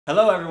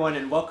Hello, everyone,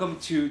 and welcome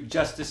to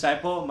Just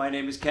Disciple. My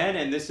name is Ken,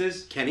 and this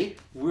is Kenny.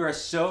 We are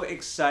so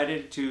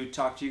excited to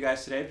talk to you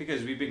guys today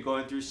because we've been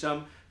going through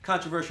some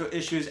controversial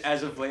issues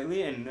as of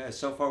lately, and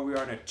so far we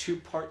are in a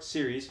two-part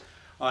series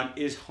on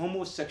Is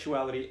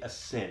Homosexuality a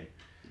Sin?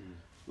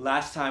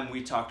 Last time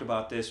we talked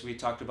about this, we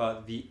talked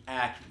about the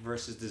act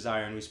versus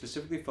desire, and we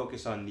specifically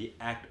focused on the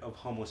act of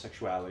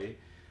homosexuality.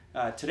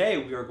 Today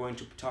we are going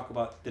to talk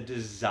about the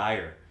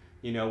desire,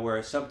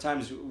 where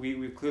sometimes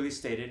we've clearly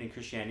stated in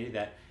Christianity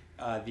that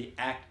the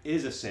act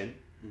is a sin,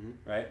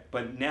 right?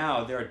 But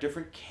now there are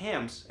different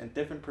camps and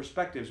different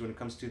perspectives when it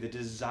comes to the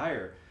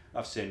desire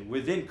of sin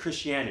within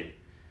Christianity,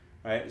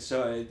 right?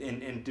 So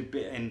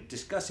in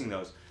discussing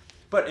those.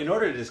 But in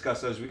order to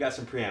discuss those, we got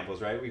some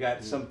preambles, right? We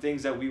got some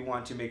things that we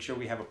want to make sure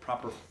we have a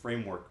proper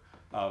framework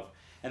of.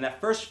 And that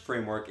first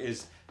framework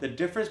is the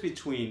difference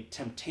between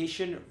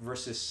temptation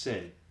versus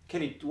sin.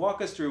 Kenny,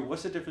 walk us through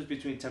what's the difference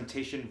between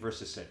temptation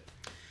versus sin?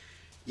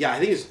 Yeah, I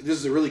think this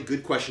is a really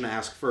good question to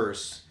ask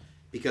first,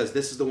 because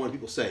this is the one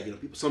people say.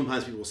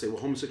 Sometimes people will say,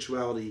 well,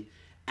 homosexuality,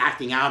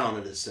 acting out on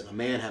it is sin. A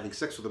man having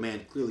sex with a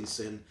man, clearly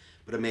sin.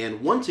 But a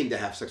man wanting to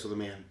have sex with a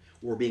man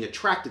or being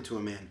attracted to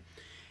a man.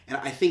 And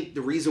I think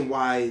the reason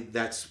why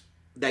that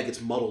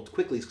gets muddled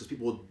quickly is because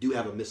people do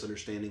have a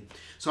misunderstanding.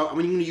 So I'm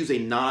going to use a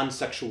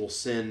non-sexual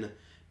sin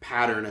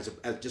pattern as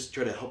just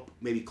try to help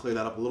maybe clear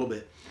that up a little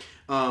bit.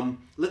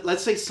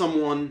 Let's say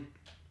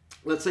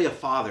a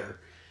father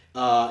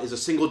is a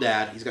single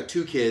dad. He's got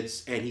two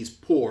kids, and he's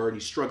poor, and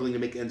he's struggling to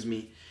make ends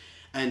meet.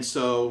 And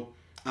so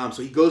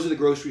he goes to the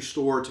grocery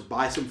store to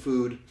buy some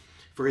food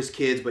for his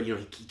kids, but he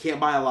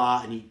can't buy a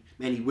lot, and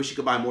he wishes he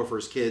could buy more for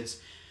his kids.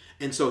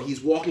 And so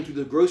he's walking through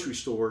the grocery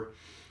store,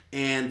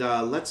 and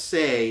let's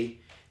say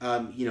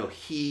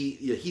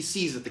he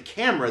sees that the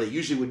camera that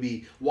usually would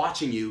be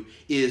watching you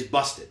is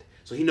busted.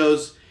 So he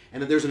knows,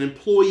 and then there's an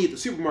employee at the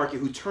supermarket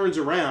who turns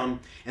around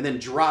and then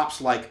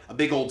drops like a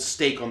big old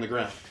steak on the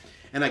ground.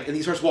 And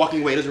he starts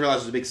walking away. He doesn't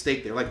realize there's a big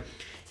steak there. At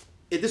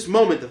this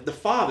moment, the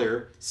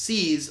father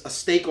sees a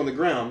steak on the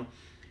ground,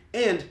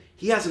 and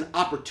he has an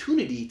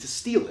opportunity to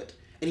steal it,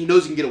 and he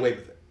knows he can get away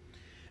with it.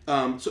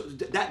 So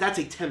that's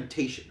a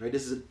temptation, right?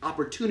 This is an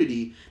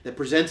opportunity that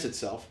presents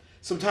itself.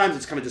 Sometimes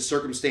it's kind of just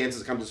circumstances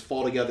that kind of just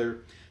fall together.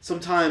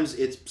 Sometimes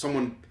it's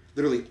someone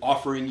literally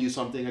offering you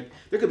something.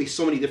 There could be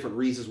so many different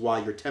reasons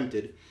why you're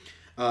tempted.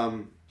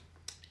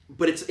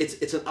 But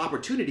it's an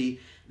opportunity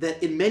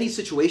that in many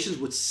situations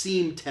would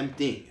seem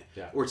tempting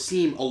or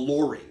seem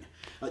alluring.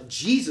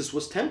 Jesus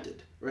was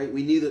tempted, right?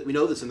 We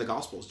know this in the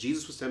Gospels.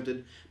 Jesus was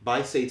tempted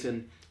by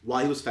Satan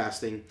while he was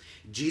fasting.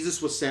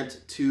 Jesus was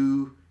sent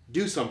to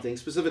do something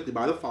specifically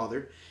by the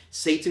Father.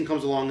 Satan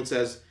comes along and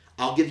says,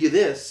 I'll give you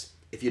this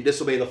if you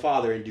disobey the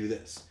Father and do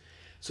this.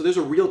 So there's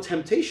a real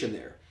temptation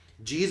there.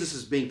 Jesus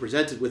is being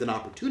presented with an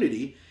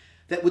opportunity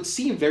that would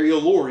seem very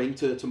alluring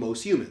to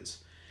most humans.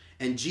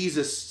 And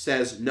Jesus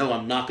says, no,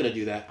 I'm not going to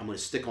do that. I'm going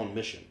to stick on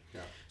mission.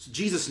 Yeah. So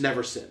Jesus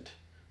never sinned.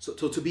 So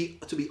to be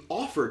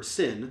offered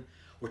sin,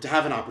 or to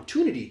have an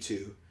opportunity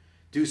to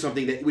do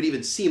something that would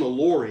even seem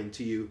alluring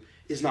to you,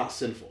 is not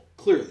sinful,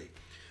 clearly.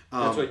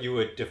 That's what you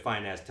would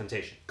define as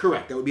temptation.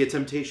 Correct. That would be a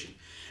temptation.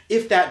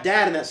 If that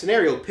dad in that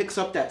scenario picks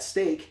up that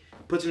steak,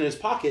 puts it in his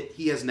pocket,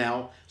 he has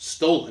now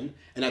stolen,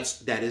 and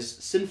that is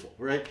sinful,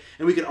 right?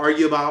 And we can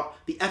argue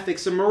about the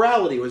ethics and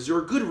morality. Was there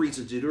a good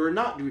reason to do it or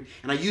not do it?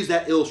 And I use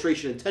that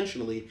illustration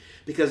intentionally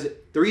because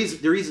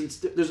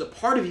there's a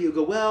part of you who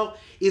go, well,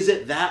 is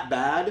it that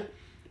bad?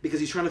 Because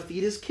he's trying to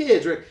feed his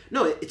kids, right?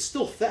 No, it's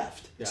still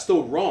theft. Yeah. It's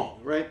still wrong,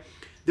 right?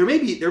 There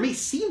may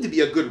seem to be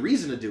a good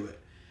reason to do it,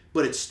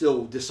 but it's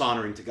still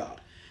dishonoring to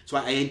God. So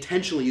I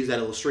intentionally use that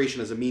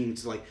illustration as a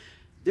means to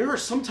there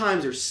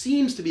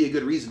seems to be a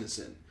good reason to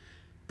sin,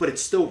 but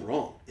it's still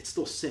wrong. It's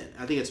still sin.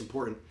 I think it's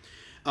important.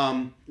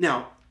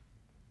 Now,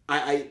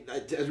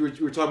 as we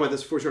were talking about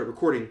this before we started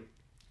recording,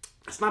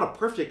 it's not a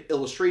perfect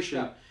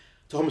illustration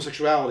to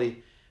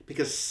homosexuality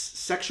because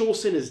sexual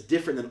sin is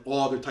different than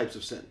all other types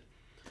of sin.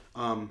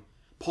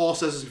 Paul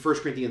says this in 1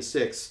 Corinthians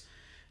 6,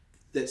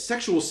 that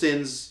sexual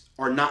sins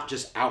are not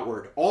just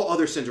outward. All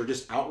other sins are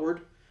just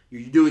outward.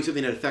 You're doing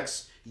something that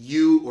affects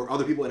you or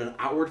other people in an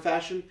outward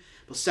fashion,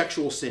 but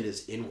sexual sin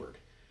is inward.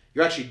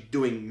 You're actually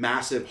doing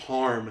massive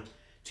harm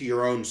to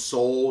your own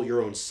soul,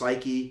 your own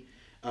psyche.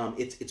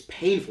 It's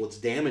painful, it's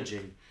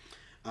damaging.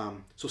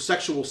 So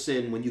sexual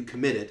sin, when you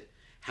commit it,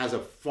 has a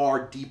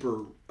far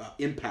deeper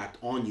impact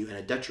on you and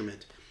a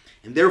detriment.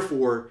 And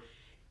therefore,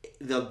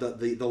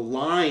 the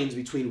lines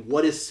between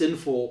what is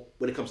sinful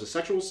when it comes to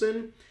sexual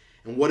sin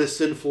and what is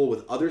sinful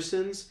with other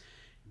sins,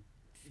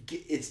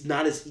 it's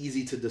not as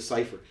easy to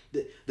decipher.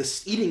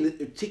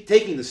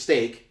 Taking the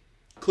steak,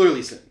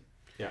 clearly sin.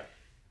 Yeah.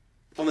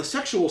 On the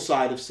sexual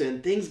side of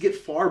sin, things get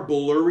far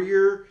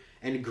blurrier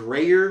and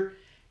grayer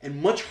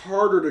and much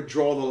harder to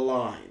draw the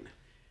line.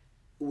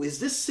 Is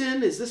this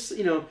sin? Is this,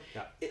 Yeah,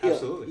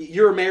 absolutely.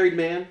 You're a married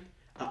man.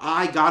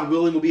 I, God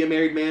willing, will be a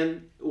married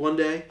man one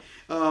day.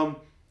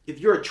 If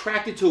you're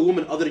attracted to a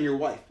woman other than your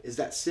wife, is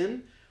that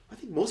sin? I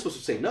think most of us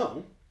would say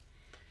no.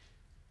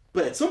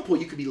 But at some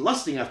point, you could be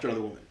lusting after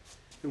another woman.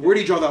 And where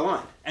do you draw that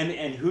line?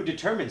 And who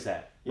determines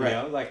that? You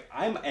know, like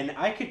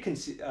I could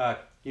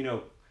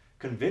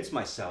convince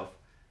myself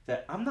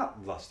that I'm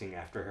not lusting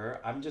after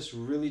her. I'm just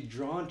really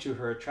drawn to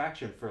her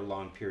attraction for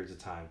long periods of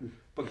time.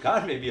 But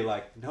God may be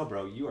like, no,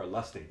 bro, you are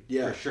lusting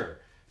for sure.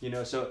 You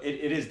know, so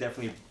it is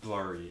definitely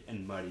blurry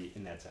and muddy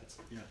in that sense.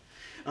 Yeah,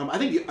 I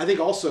think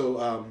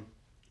also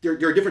there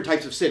are different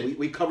types of sin.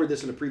 We covered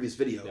this in a previous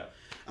video.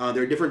 Yeah.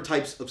 There are different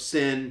types of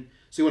sin.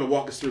 So you want to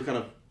walk us through kind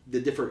of the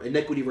different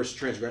iniquity versus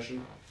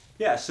transgression?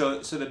 Yeah, so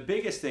the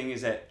biggest thing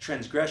is that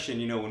transgression,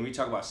 you know, when we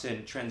talk about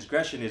sin,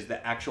 transgression is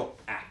the actual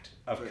act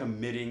of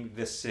committing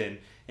the sin.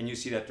 And you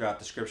see that throughout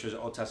the scriptures,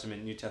 Old Testament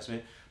and New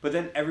Testament. But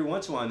then every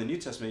once in a while in the New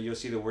Testament, you'll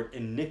see the word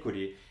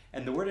iniquity.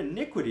 And the word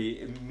iniquity,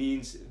 it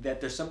means that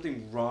there's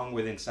something wrong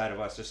with inside of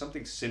us. There's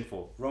something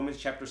sinful. Romans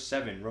chapter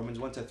 7, Romans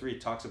 1-3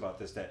 talks about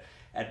this, that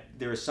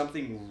there is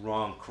something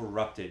wrong,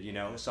 corrupted. You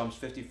know, Psalms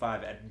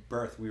 55, at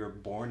birth we were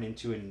born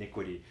into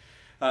iniquity.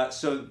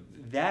 So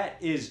that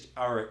is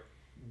our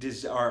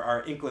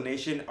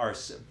inclination,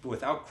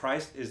 without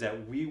Christ, is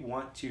that we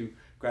want to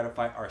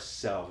gratify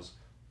ourselves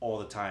all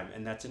the time,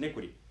 and that's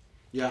iniquity.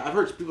 Yeah, I've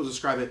heard people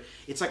describe it.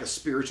 It's like a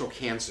spiritual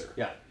cancer.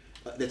 Yeah,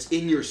 that's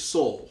in your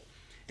soul,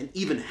 and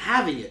even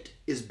having it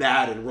is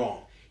bad and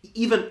wrong.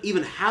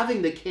 Even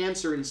having the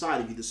cancer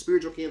inside of you, the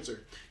spiritual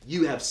cancer,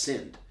 you have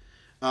sinned.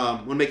 I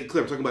want to make it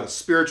clear. I'm talking about a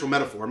spiritual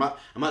metaphor.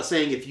 I'm not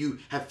saying if you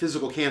have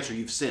physical cancer,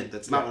 you've sinned.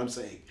 That's not what I'm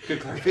saying. Good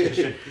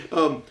clarification.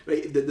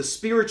 The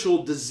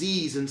spiritual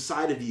disease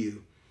inside of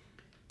you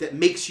that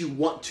makes you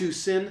want to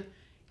sin,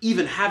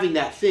 even having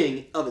that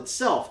thing of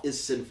itself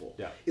is sinful.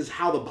 Yeah. Is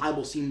how the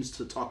Bible seems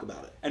to talk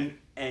about it.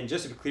 And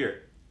just to be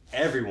clear,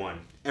 every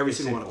single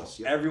single one of us.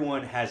 Yeah.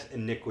 Everyone has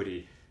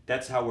iniquity.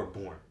 That's how we're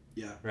born.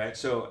 Yeah. Right.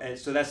 So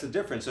that's the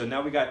difference. So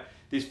now we got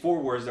these 4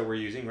 words that we're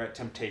using, right?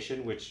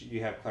 Temptation, which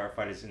you have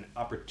clarified is an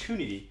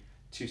opportunity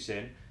to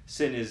sin.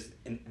 Sin is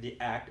the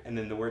act, and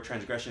then the word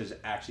transgression is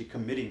actually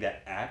committing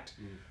that act,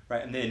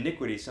 right? And then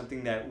iniquity,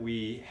 something that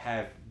we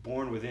have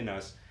born within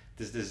us,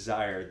 this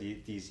desire,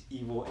 these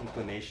evil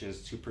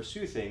inclinations to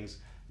pursue things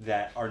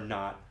that are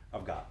not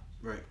of God.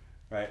 Right.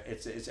 Right.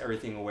 It's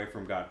everything away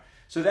from God.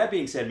 So that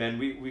being said, man,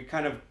 we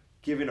kind of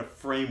given a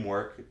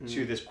framework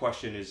to this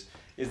question: is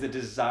the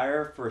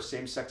desire for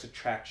same-sex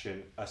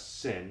attraction a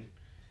sin?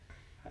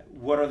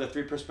 What are the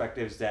 3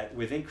 perspectives that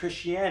within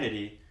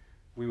Christianity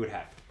we would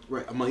have?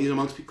 Right,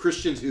 amongst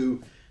Christians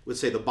who would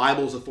say the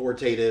Bible is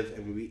authoritative,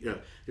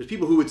 and there's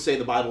people who would say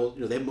the Bible,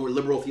 they have more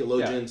liberal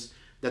theologians.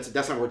 Yeah. That's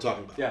not what we're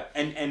talking about. Yeah,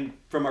 and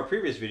from our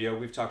previous video,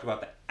 we've talked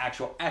about the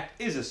actual act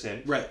is a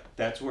sin. Right.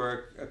 That's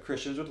where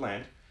Christians would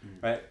land,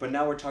 right? But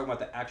now we're talking about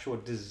the actual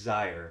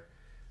desire.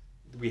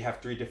 We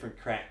have 3 different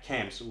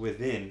camps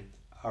within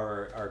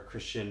our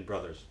Christian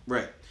brothers,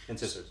 right, and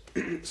sisters.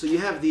 So you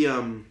have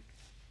the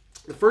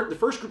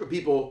first group of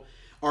people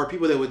are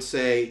people that would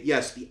say,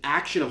 yes, the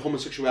action of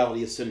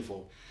homosexuality is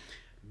sinful.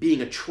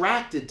 Being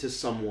attracted to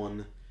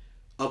someone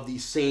of the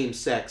same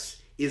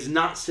sex is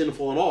not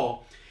sinful at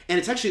all. And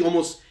it's actually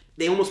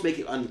they almost make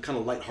it kind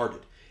of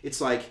lighthearted.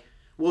 It's like,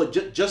 well,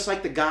 just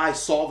like the guy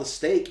saw the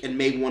steak and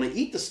may want to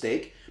eat the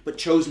steak, but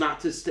chose not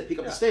to pick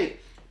up the steak,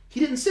 he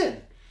didn't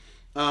sin.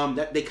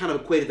 That they kind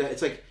of equated that.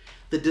 It's like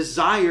the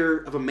desire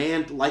of a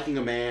man liking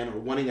a man or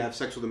wanting to have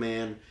sex with a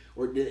man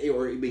or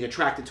being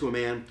attracted to a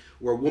man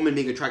or a woman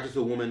being attracted to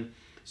a woman.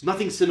 There's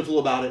nothing sinful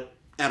about it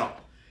at all.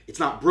 It's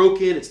not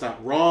broken. It's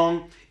not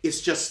wrong.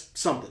 It's just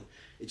something.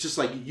 It's just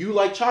like you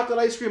like chocolate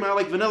ice cream. I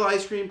like vanilla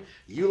ice cream.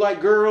 You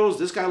like girls.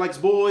 This guy likes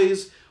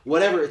boys.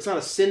 Whatever. It's not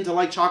a sin to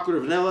like chocolate or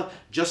vanilla.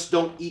 Just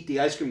don't eat the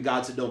ice cream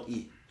God said don't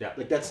eat. Yeah.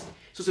 Like that's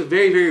so it's a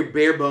very, very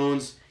bare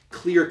bones,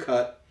 clear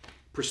cut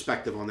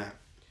perspective on that.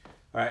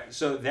 All right.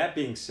 So that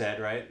being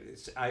said, right,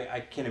 I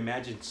can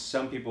imagine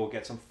some people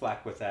get some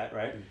flack with that,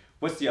 right?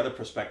 What's the other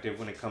perspective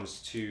when it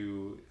comes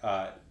to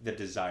the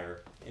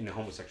desire in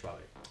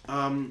homosexuality?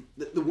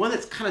 The one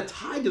that's kind of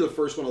tied to the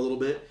first one a little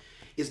bit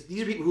is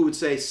these are people who would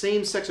say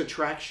same-sex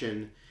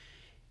attraction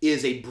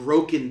is a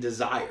broken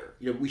desire.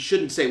 We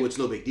shouldn't say, well, it's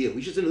no big deal.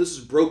 We should say, no, this is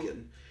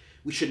broken.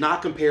 We should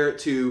not compare it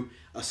to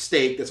a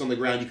steak that's on the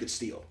ground you could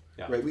steal.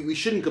 Yeah. Right? We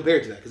shouldn't compare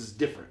it to that because it's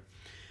different.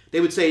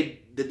 They would say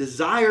the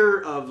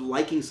desire of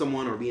liking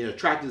someone or being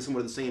attracted to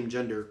someone of the same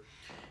gender,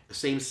 the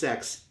same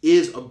sex,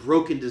 is a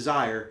broken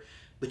desire,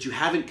 but you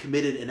haven't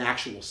committed an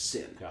actual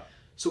sin. Yeah.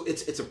 So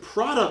it's a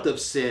product of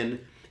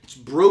sin. It's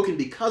broken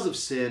because of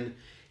sin.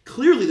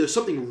 Clearly, there's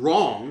something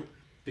wrong.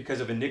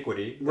 Because of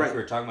iniquity, like we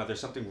were talking about, there's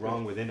something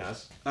wrong within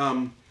us.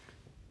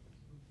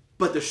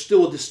 But there's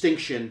still a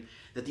distinction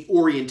that the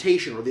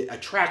orientation or the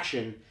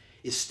attraction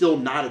is still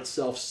not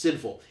itself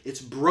sinful.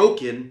 It's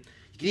broken.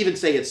 You can even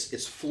say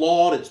it's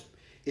flawed.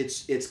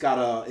 It's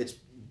got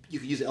you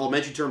could use an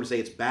elementary term to say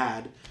it's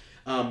bad.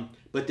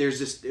 But there's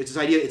this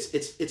idea.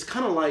 It's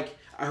kind of like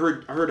I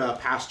heard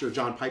Pastor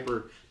John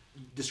Piper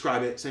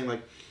describe it, saying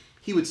like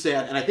he would say,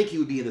 and I think he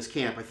would be in this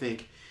camp. I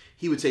think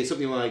he would say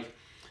something like,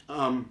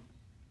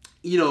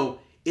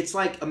 it's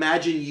like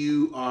imagine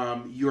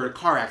you're in a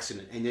car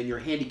accident and then you're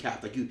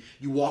handicapped, like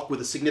you walk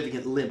with a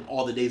significant limp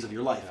all the days of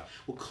your life. Yeah.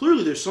 Well,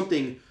 clearly there's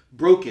something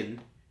broken,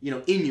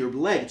 in your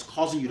leg. It's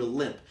causing you to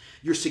limp.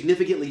 You're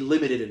significantly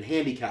limited and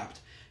handicapped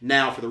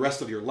now for the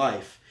rest of your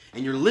life.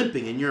 And you're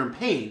limping and you're in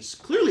pain.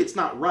 Clearly it's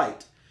not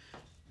right.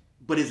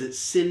 But is it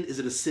sin? Is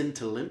it a sin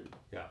to limp?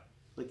 Yeah.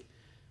 Like,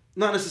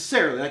 not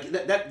necessarily. Like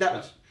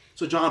that.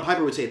 So John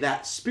Piper would say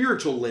that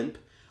spiritual limp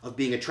of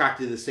being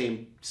attracted to the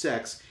same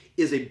sex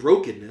is a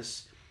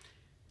brokenness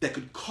that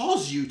could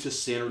cause you to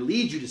sin or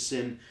lead you to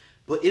sin,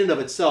 but in and of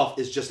itself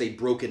is just a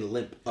broken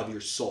limp of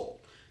your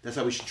soul. That's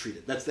how we should treat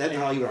it. That's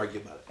how you would argue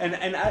about it.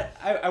 And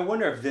I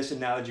wonder if this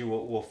analogy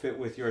will fit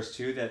with yours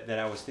too, that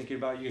I was thinking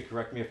about. You can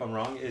correct me if I'm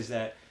wrong, is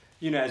that,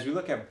 as we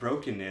look at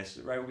brokenness,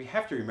 right, we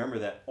have to remember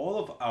that all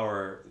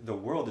of the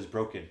world is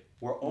broken.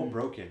 We're all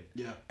broken.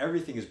 Yeah.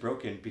 Everything is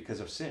broken because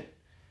of sin.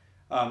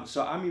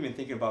 So I'm even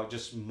thinking about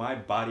just my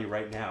body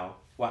right now.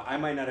 While I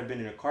might not have been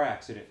in a car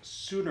accident,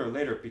 sooner or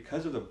later,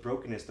 because of the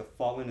brokenness, the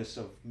fallenness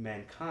of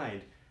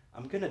mankind,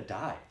 I'm going to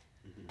die.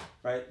 Mm-hmm.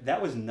 Right?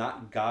 That was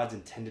not God's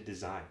intended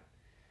design.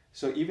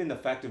 So even the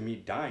fact of me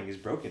dying is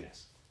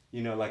brokenness.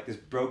 Like this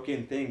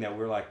broken thing that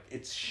we're like,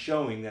 it's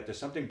showing that there's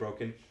something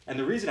broken. And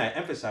the reason I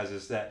emphasize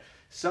is that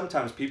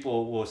sometimes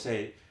people will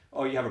say,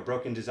 oh, you have a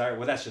broken desire.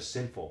 Well, that's just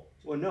sinful.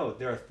 Well, no,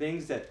 there are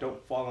things that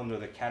don't fall under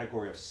the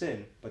category of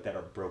sin, but that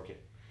are broken.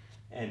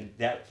 And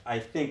that, I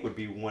think, would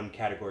be one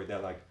category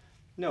that, like,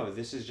 no,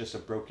 this is just a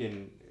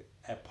broken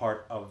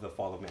part of the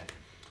fall of man.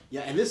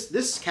 Yeah, and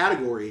this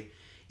category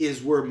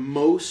is where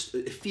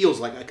it feels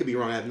like, I could be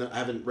wrong, I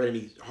haven't read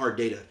any hard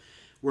data,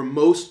 where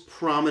most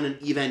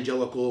prominent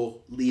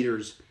evangelical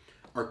leaders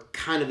are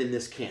kind of in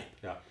this camp.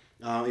 Yeah.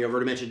 I've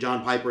already mentioned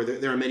John Piper.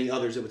 There are many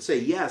others that would say,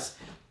 yes,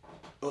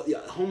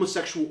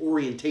 homosexual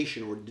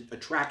orientation or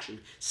attraction,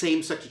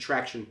 same-sex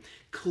attraction,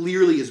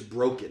 clearly is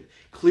broken.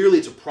 Clearly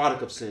it's a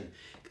product of sin.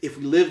 If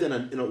we lived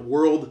in a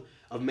world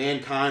of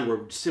mankind where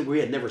we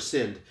had never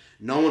sinned,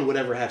 no one would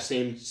ever have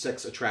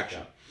same-sex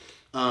attraction.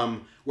 Yeah.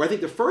 Where I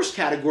think the first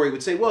category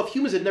would say, well, if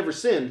humans had never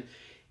sinned,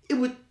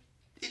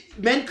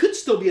 men could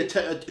still be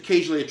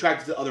occasionally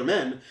attracted to other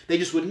men. They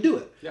just wouldn't do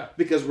it. Yeah.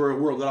 Because we're a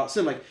world without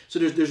sin. So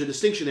there's a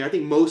distinction there. I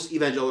think most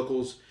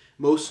evangelicals,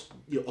 most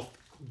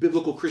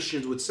biblical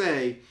Christians would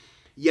say,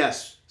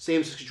 yes,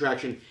 same-sex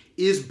attraction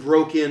is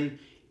broken.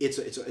 It's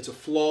a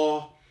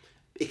flaw.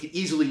 It could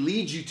easily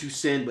lead you to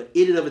sin, but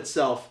in and of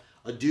itself,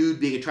 a dude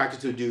being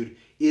attracted to a dude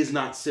is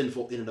not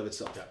sinful in and of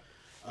itself.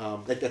 Yeah.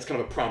 That's kind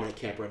of a prominent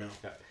camp right now.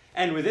 Yeah.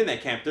 And within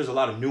that camp, there's a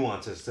lot of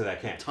nuances to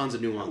that camp. Tons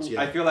of nuance,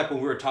 yeah. I feel like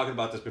when we were talking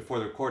about this before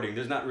the recording,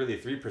 there's not really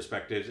 3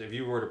 perspectives. If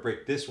you were to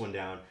break this one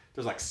down,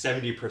 there's like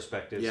 70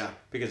 perspectives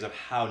because of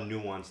how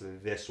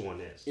nuanced this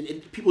one is.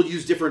 And people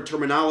use different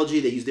terminology,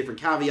 they use different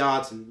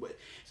caveats, and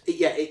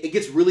it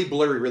gets really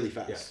blurry really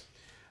fast.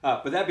 Yeah.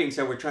 But that being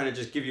said, we're trying to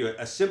just give you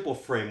a simple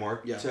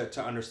framework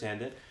to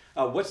understand it.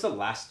 What's the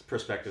last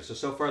perspective?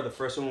 So far, the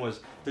first one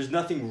was there's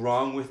nothing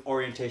wrong with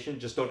orientation,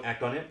 just don't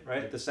act on it,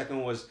 right? The second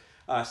one was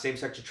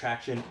same-sex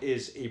attraction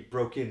is a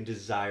broken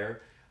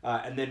desire.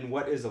 And then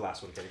what is the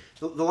last one, Kenny?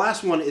 The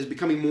last one is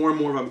becoming more and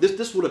more of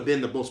this would have been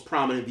the most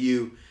prominent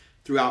view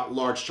throughout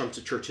large chunks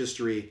of church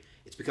history.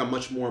 It's become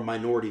much more a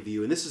minority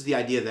view. And this is the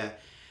idea that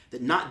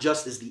not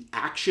just is the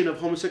action of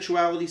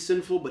homosexuality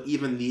sinful, but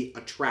even the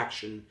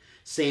attraction,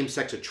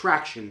 same-sex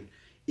attraction,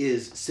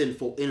 is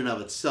sinful in and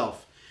of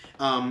itself.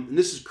 And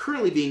this is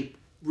currently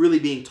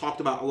being talked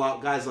about a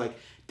lot. Guys like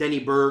Denny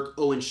Burke,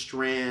 Owen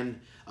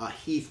Strachan,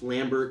 Heath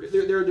Lambert.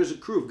 There's a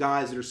crew of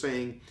guys that are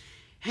saying,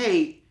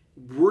 hey,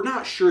 we're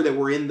not sure that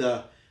we're in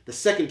the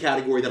second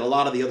category that a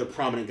lot of the other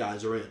prominent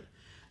guys are in.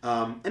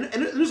 And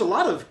there's a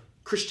lot of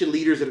Christian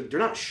leaders that they're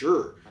not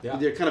sure. Yeah.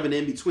 They're kind of an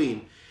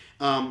in-between.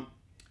 And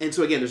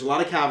so again, there's a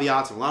lot of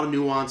caveats and a lot of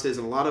nuances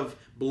and a lot of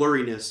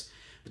blurriness.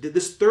 But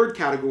this third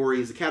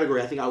category is the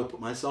category I think I would put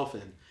myself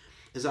in.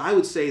 As I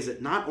would say is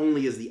that not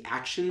only is the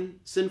action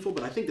sinful,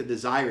 but I think the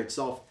desire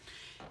itself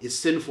is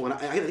sinful. And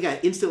I think I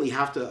instantly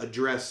have to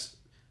address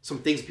some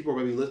things people are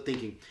going to be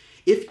thinking.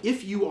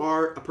 If you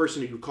are a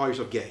person who would call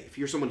yourself gay, if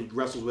you're someone who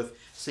wrestles with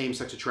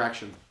same-sex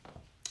attraction,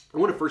 I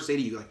want to first say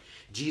to you, like,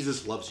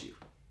 Jesus loves you.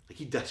 Like,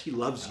 he does. He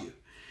loves you.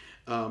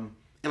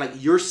 And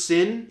like your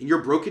sin and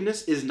your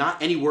brokenness is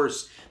not any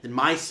worse than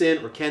my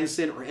sin or Ken's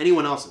sin or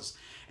anyone else's.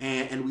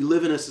 And we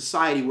live in a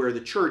society where the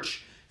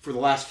church, for the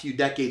last few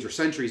decades or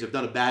centuries, have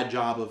done a bad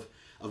job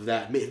of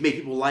that. Made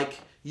people like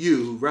you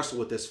who wrestle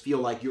with this feel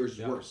like yours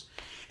is worse.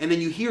 And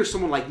then you hear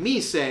someone like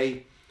me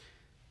say,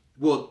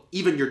 well,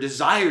 even your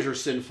desires are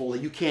sinful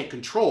that you can't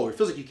control, or it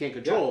feels like you can't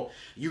control.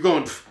 Yeah. You're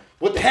going,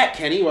 what the heck,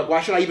 Kenny? Like,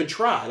 why should I even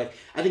try? Like,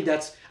 I think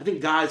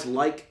guys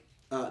like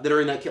that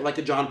are in that, like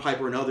a John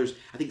Piper and others,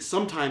 I think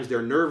sometimes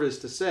they're nervous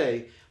to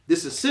say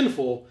this is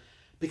sinful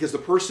because the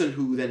person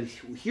who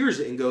hears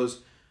it and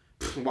goes,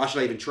 why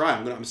should I even try?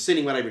 I'm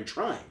sinning without even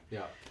trying.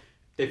 Yeah,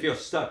 they feel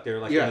stuck. They're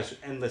like in this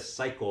endless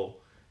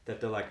cycle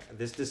that they're like,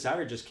 this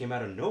desire just came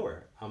out of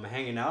nowhere. I'm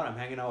hanging out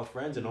with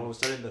friends, and all of a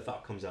sudden the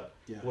thought comes up.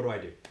 Yeah. What do I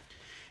do?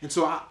 And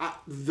so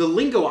the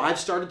lingo I've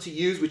started to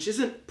use, which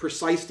isn't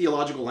precise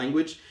theological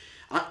language,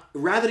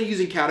 rather than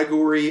using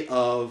category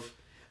of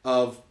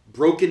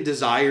broken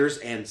desires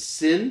and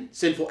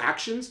sinful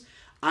actions,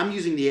 I'm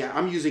using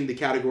the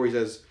categories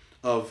as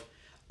of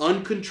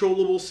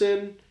uncontrollable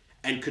sin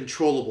and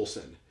controllable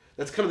sin.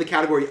 That's kind of the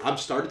category I've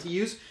started to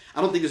use.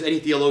 I don't think there's any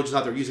theologians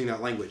out there using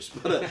that language,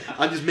 but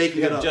I'm just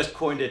making it up. Just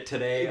coined it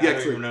today. I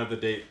don't even know the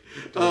date.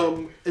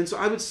 And so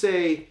I would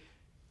say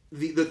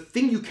the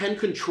thing you can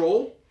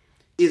control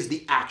is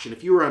the action.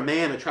 If you are a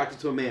man attracted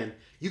to a man,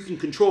 you can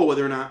control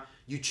whether or not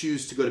you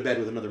choose to go to bed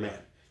with another man.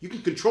 You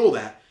can control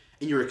that,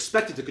 and you're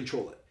expected to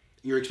control it.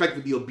 You're expected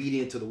to be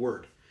obedient to the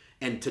word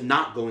and to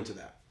not go into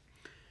that.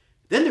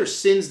 Then there's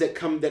sins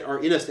that are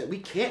in us that we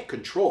can't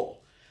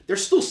control. They're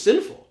still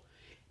sinful.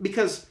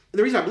 Because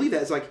the reason I believe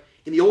that is like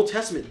in the Old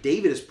Testament,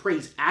 David is praying,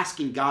 he's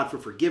asking God for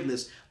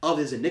forgiveness of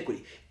his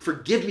iniquity.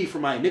 Forgive me for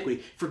my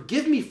iniquity.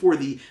 Forgive me for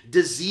the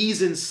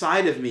disease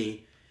inside of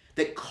me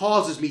that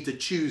causes me to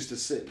choose to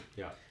sin.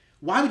 Yeah.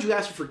 Why would you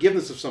ask for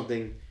forgiveness of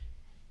something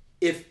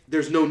if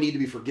there's no need to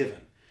be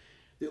forgiven?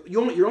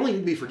 You're only need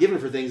to be forgiven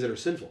for things that are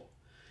sinful.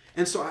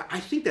 And so I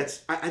think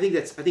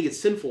it's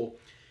sinful,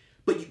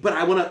 but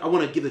I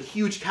want to give a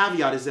huge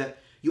caveat is that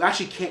you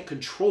actually can't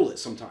control it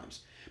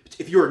sometimes.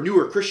 If you're a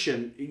newer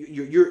Christian,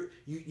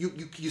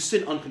 you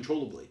sin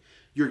uncontrollably.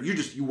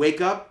 You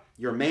wake up,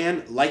 you're a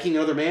man liking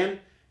another man,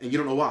 and you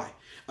don't know why.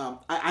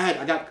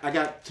 I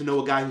got to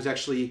know a guy who's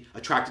actually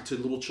attracted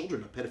to little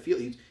children, pedophilia.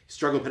 He's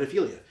struggling with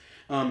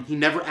pedophilia. He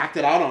never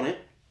acted out on it,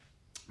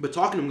 but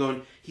talking to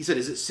him, he said,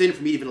 "Is it sin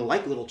for me even to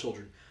like little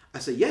children?" I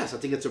said, "Yes. I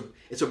think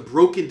it's a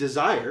broken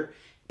desire,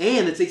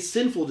 and it's a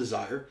sinful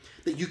desire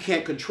that you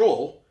can't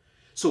control.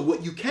 So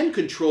what you can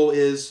control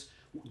is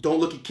don't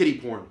look at kiddie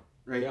porn,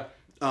 right?" Yeah.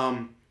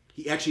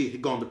 He actually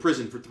had gone to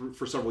prison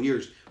for several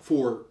years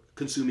for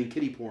consuming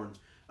kiddie porn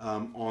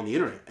on the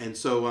internet. And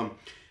so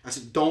I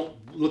said, don't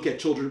look at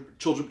child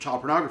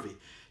pornography.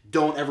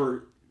 Don't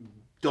ever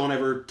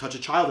touch a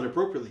child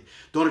inappropriately.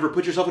 Don't ever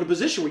put yourself in a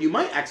position where you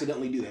might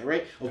accidentally do that,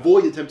 right? Yeah.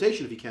 Avoid the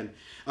temptation if you can.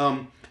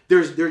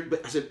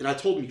 But I said, and I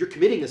told him, you're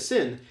committing a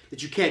sin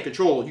that you can't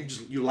control.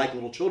 You like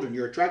little children.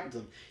 You're attracted to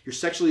them. You're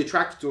sexually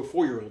attracted to a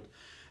 4-year-old.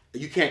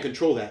 You can't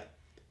control that,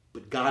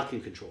 but God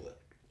can control it.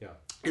 Yeah.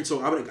 And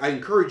so I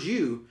encourage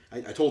you,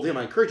 I told him,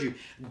 I encourage you,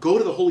 go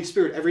to the Holy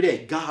Spirit every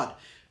day. God,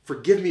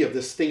 forgive me of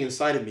this thing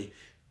inside of me.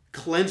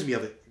 Cleanse me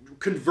of it.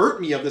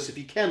 Convert me of this if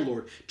you can,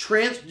 Lord.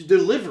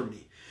 Deliver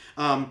me.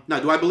 Now,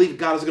 do I believe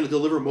God is going to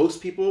deliver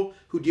most people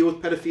who deal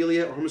with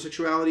pedophilia or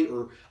homosexuality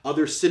or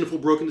other sinful,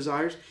 broken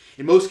desires?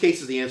 In most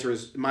cases, the answer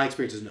is, in my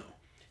experience, is no.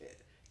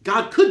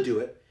 God could do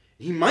it.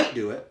 He might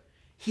do it.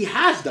 He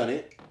has done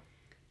it,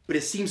 but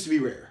it seems to be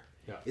rare.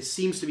 Yeah. It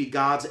seems to be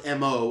God's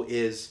MO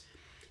is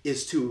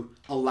to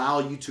allow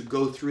you to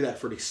go through that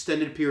for an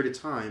extended period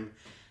of time.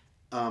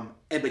 But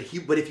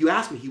if you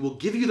ask him, he will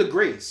give you the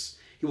grace.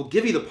 He will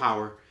give you the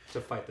power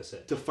to fight the sin.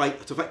 To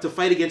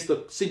fight against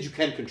the sins you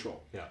can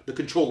control. Yeah. The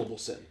controllable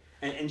sin.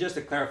 And just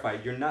to clarify,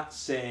 you're not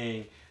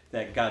saying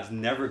that God's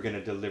never going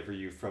to deliver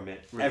you from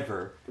it,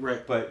 ever.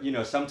 Right. But,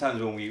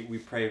 sometimes when we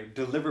pray,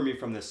 deliver me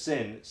from the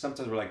sin,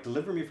 sometimes we're like,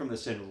 deliver me from the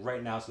sin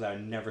right now so that I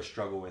never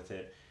struggle with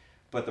it.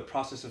 But the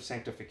process of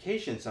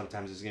sanctification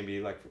sometimes is going to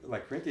be,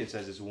 like Corinthians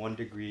says, is 1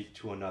 degree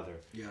to another.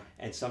 Yeah.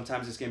 And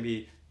sometimes it's going to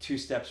be 2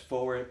 steps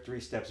forward,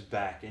 3 steps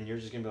back. And you're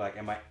just going to be like,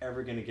 am I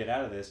ever going to get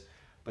out of this?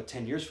 But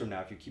 10 years from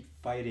now, if you keep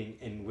fighting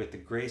and with the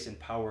grace and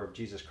power of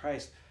Jesus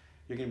Christ,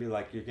 you're going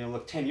to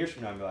look 10 years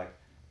from now and be like,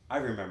 I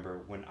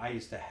remember when I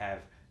used to have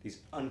these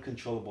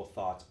uncontrollable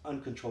thoughts,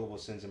 uncontrollable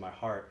sins in my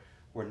heart,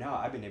 where now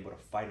I've been able to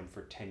fight them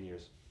for 10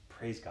 years.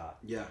 Praise God.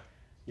 Yeah.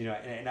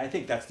 And I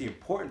think that's the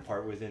important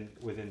part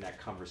within that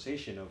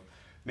conversation of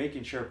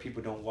making sure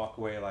people don't walk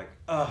away like,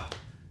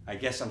 I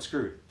guess I'm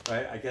screwed,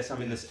 right? I guess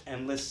I'm in this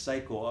endless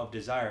cycle of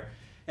desire.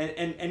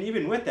 And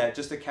even with that,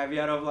 just a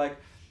caveat of like,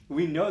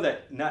 we know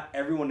that not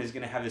everyone is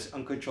going to have this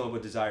uncontrollable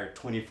desire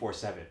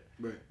 24/7.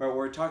 Right. What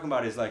we're talking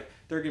about is like,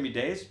 there are going to be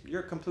days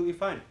you're completely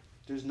fine.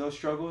 There's no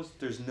struggles.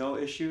 There's no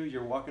issue.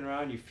 You're walking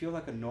around. You feel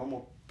like a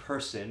normal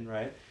person,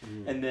 right?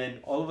 Mm. And then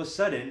all of a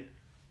sudden,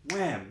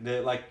 wham,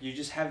 you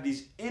just have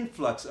these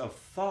influx of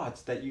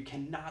thoughts that you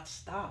cannot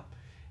stop.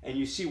 And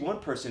you see one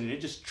person and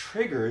it just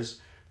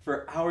triggers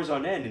for hours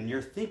on end. And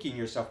you're thinking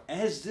yourself,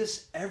 is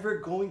this ever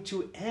going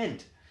to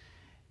end?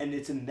 And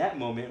it's in that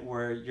moment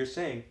where you're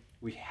saying,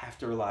 we have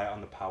to rely on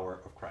the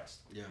power of Christ.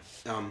 Yeah.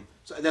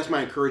 So that's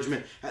my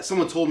encouragement.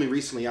 Someone told me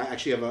recently, I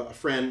actually have a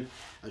friend,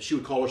 she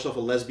would call herself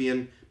a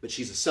lesbian, but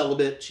she's a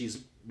celibate. She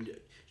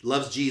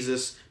loves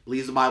Jesus,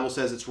 believes the Bible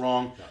says it's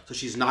wrong, so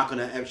she's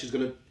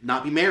gonna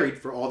not be married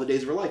for all the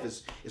days of her life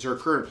is her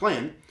current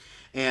plan.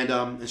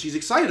 And she's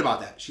excited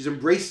about that. She's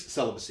embraced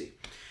celibacy.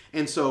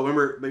 And so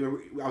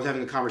remember I was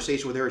having a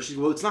conversation with her, and she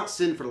goes, well, it's not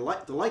sin to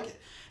like it.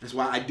 And that's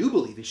why I do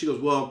believe. And she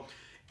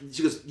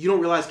goes, you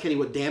don't realize, Kenny,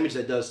 what damage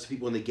that does to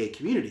people in the gay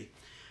community.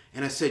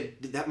 And I said,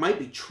 that might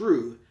be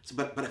true,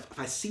 but if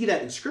I see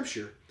that in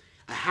Scripture,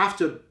 I have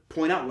to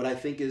point out what I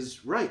think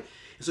is right.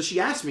 And so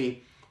she asked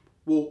me,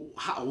 well,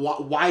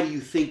 why do you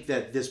think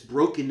that this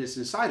brokenness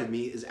inside of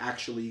me is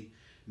actually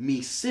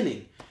me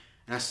sinning?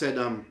 And I said,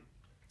 and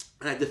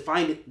I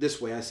defined it this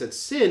way. I said,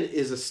 sin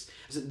is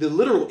the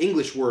literal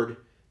English word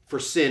for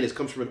sin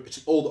comes from it's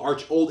an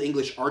old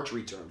English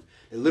archery term.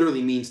 It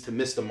literally means to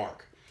miss the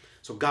mark.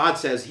 So God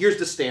says, here's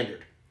the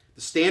standard.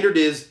 The standard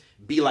is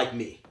be like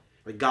me.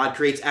 Right? God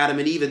creates Adam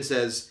and Eve and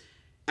says,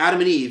 Adam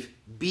and Eve,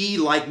 be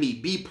like me.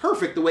 Be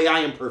perfect the way I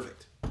am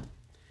perfect.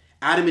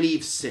 Adam and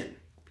Eve sin.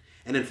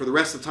 And then for the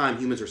rest of time,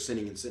 humans are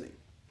sinning and sinning.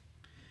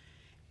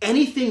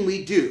 Anything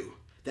we do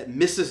that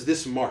misses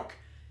this mark,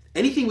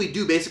 anything we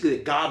do basically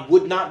that God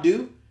would not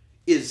do,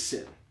 is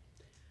sin.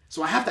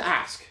 So I have to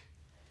ask,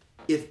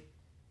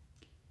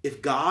 if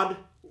God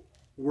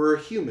were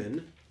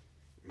human,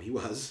 he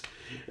was,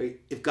 right?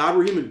 If God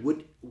were human,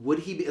 would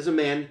he, as a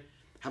man,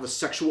 have a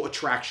sexual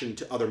attraction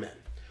to other men?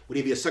 Would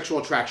he be a sexual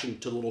attraction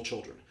to little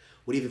children?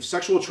 Would he have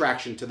sexual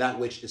attraction to that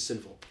which is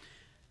sinful?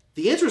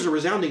 The answer is a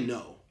resounding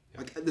no.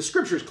 Like, the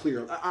scripture is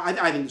clear.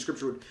 I think the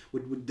scripture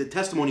would the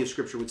testimony of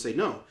scripture would say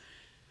no.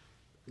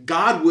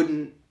 God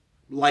wouldn't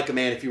like a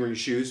man if you were in your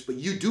shoes, but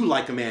you do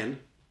like a man.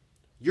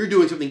 You're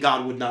doing something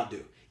God would not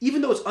do.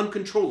 Even though it's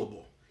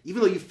uncontrollable,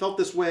 even though you felt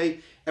this way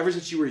ever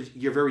since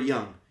you're very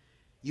young,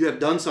 you have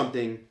done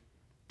something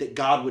that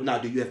God would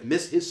not do. You have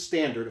missed his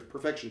standard of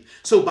perfection.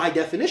 So by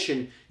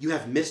definition, you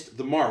have missed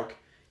the mark.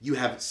 You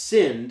have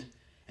sinned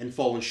and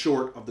fallen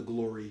short of the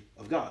glory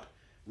of God.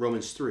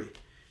 Romans 3.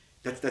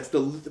 That's the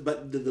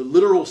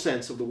literal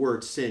sense of the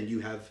word sin.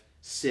 You have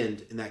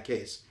sinned in that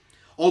case.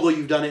 Although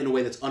you've done it in a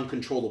way that's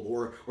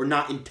uncontrollable or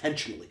not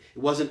intentionally.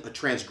 It wasn't a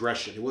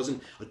transgression. It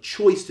wasn't a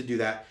choice to do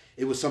that.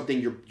 It was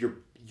something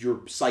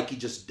your psyche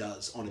just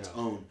does on its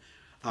own.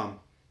 And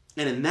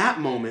in that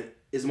moment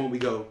is the moment we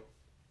go,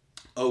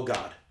 oh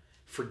God,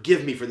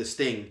 forgive me for this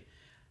thing.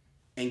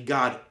 And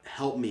God,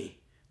 help me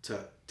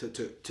to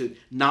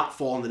not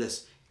fall into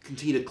this.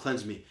 Continue to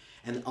cleanse me.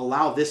 And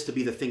allow this to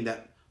be the thing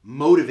that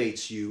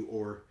motivates you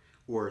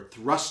or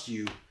thrusts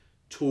you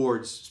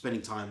towards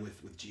spending time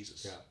with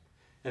Jesus. Yeah.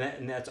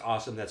 And that's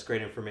awesome. That's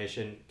great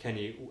information,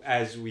 Kenny,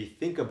 as we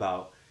think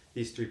about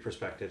these three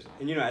perspectives.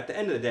 And, at the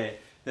end of the day,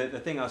 the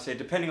thing I'll say,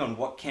 depending on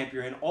what camp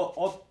you're in,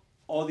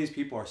 all these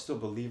people are still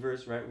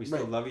believers, right? We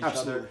still love each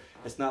other.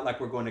 It's not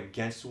like we're going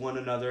against one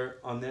another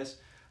on this.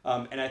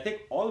 And I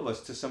think all of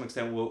us, to some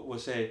extent, will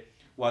say,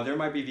 while there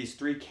might be these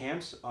three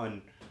camps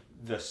on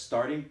the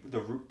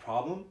root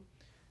problem,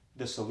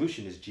 the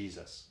solution is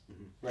Jesus,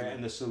 right?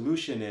 And the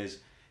solution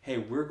is, hey,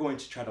 we're going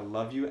to try to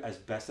love you as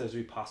best as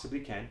we possibly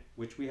can,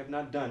 which we have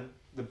not done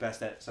the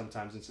best at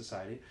sometimes in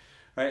society,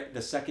 right?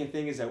 The second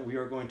thing is that we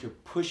are going to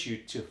push you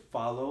to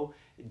follow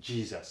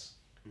Jesus,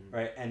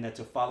 right? And that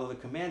to follow the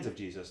commands of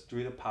Jesus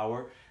through the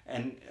power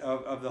and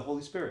of the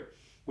Holy Spirit.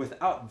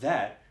 Without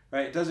that,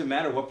 right, it doesn't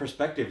matter what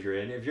perspective you're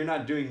in. If you're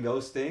not doing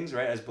those things,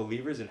 right, as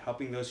believers and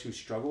helping those who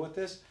struggle with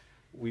this,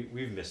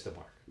 we've missed the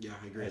mark. Yeah,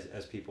 I agree.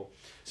 As people.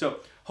 So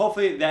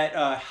hopefully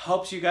that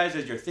helps you guys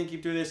as you're thinking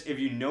through this. If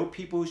you know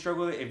people who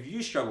struggle with it, if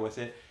you struggle with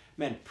it,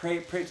 man, pray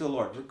to the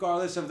Lord,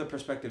 regardless of the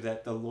perspective,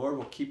 that the Lord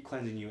will keep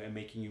cleansing you and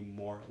making you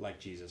more like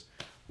Jesus.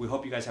 We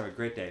hope you guys have a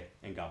great day,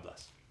 and God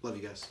bless. Love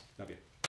you guys. Love you.